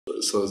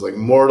So it's like,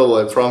 mortal,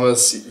 I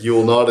promise you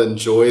will not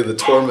enjoy the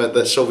torment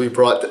that shall be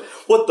brought.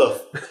 What the?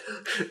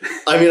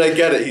 I mean, I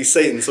get it. He's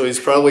Satan, so he's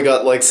probably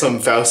got like some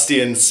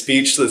Faustian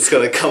speech that's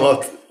gonna come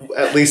up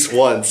at least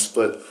once.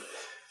 But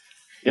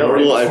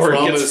mortal, I promise.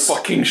 He gets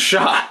fucking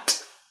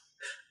shot.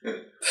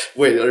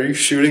 Wait, are you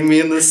shooting me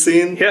in this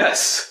scene?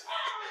 Yes.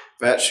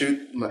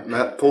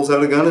 Matt pulls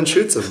out a gun and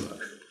shoots him.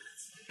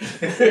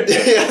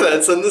 Yeah,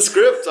 that's in the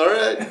script. All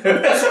right.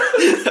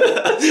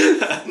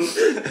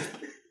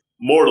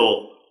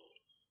 Mortal.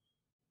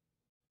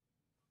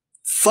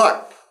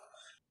 Fuck.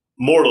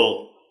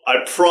 Mortal,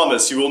 I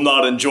promise you will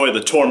not enjoy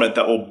the torment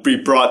that will be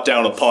brought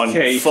down upon you.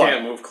 Okay, you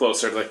can't move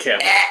closer to the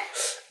camera.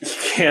 You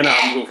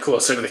cannot move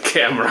closer to the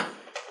camera.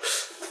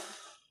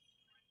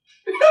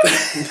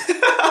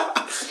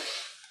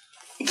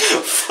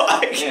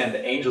 Fuck. Man,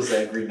 the Angel's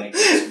Egg remake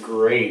looks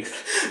great.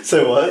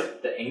 Say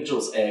what? The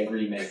Angel's Egg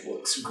remake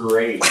looks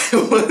great.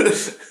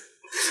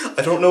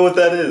 I don't know what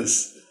that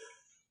is.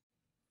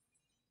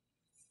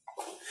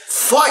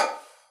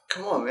 Fuck!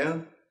 Come on,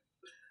 man.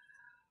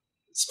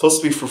 It's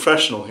supposed to be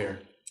professional here.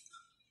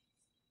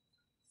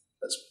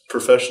 As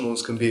professional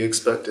as can be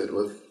expected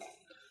with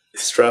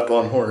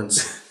strap-on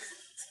horns.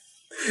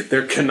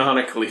 They're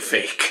canonically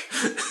fake.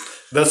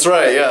 That's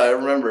right, yeah, I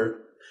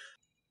remember.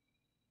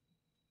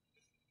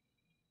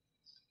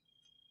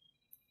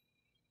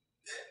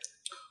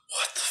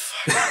 What the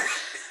fuck?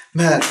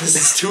 Matt, this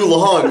is too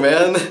long,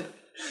 man.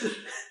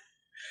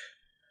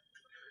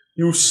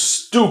 You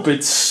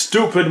stupid,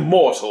 stupid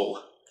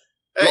mortal.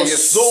 Hey, you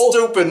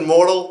stupid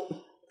mortal.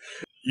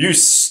 You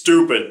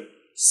stupid,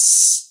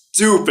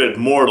 stupid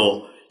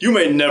mortal. You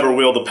may never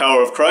wield the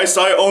power of Christ.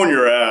 I own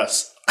your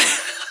ass.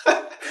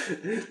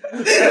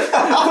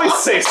 Please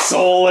say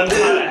soul and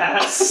not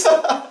ass.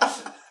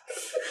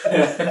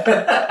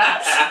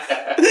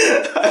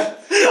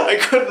 I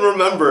couldn't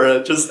remember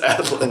it. Just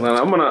ad-libbed.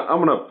 I'm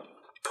gonna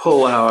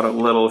pull out a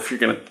little if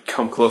you're gonna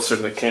come closer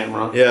to the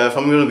camera. Yeah, if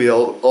I'm gonna be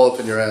all up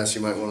in your ass,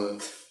 you might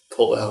want to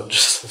pull out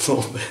just a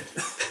little bit.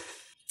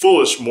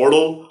 Foolish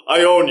mortal,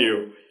 I own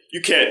you. You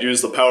can't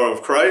use the power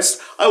of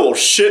Christ. I will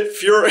shit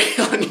fury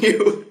on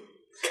you.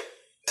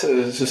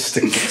 Just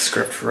stick to the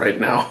script right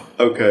now.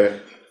 Okay.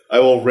 I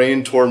will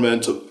rain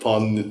torment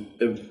upon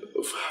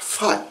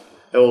fuck.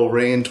 I will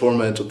rain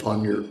torment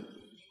upon your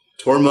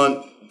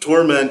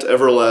torment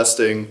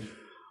everlasting.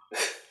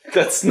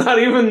 That's not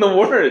even the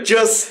word.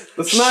 That's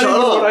not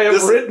even what I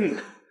have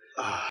written.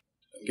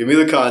 Give me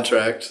the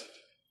contract.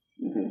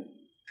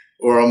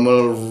 Or I'm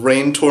gonna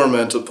rain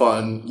torment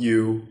upon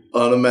you,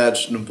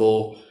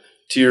 unimaginable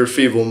to your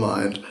feeble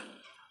mind.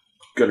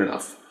 Good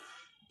enough.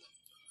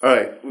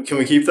 Alright, can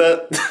we keep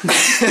that?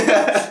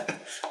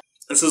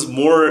 This is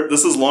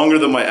longer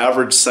than my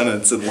average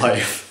sentence in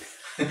life.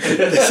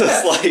 This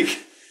is like,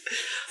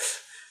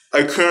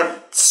 I can't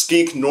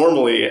speak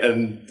normally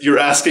and you're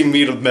asking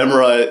me to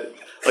memorize,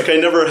 like I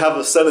never have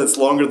a sentence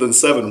longer than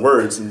 7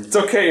 words. And it's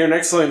okay, your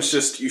next line's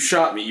just, you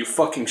shot me, you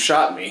fucking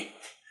shot me.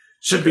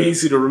 Should be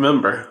easy to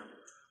remember.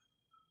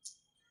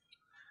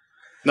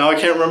 Now I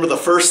can't remember the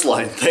first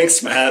line.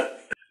 Thanks, Matt.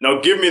 Now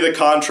give me the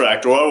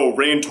contract, or I will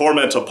rain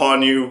torment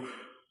upon you.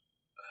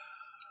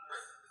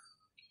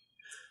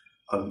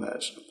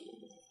 Unimaginable.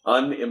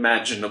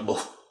 Unimaginable.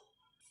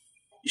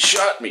 You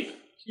shot me.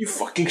 You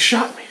fucking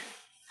shot me.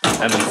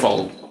 And then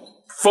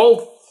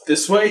fold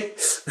this way.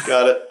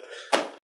 Got it.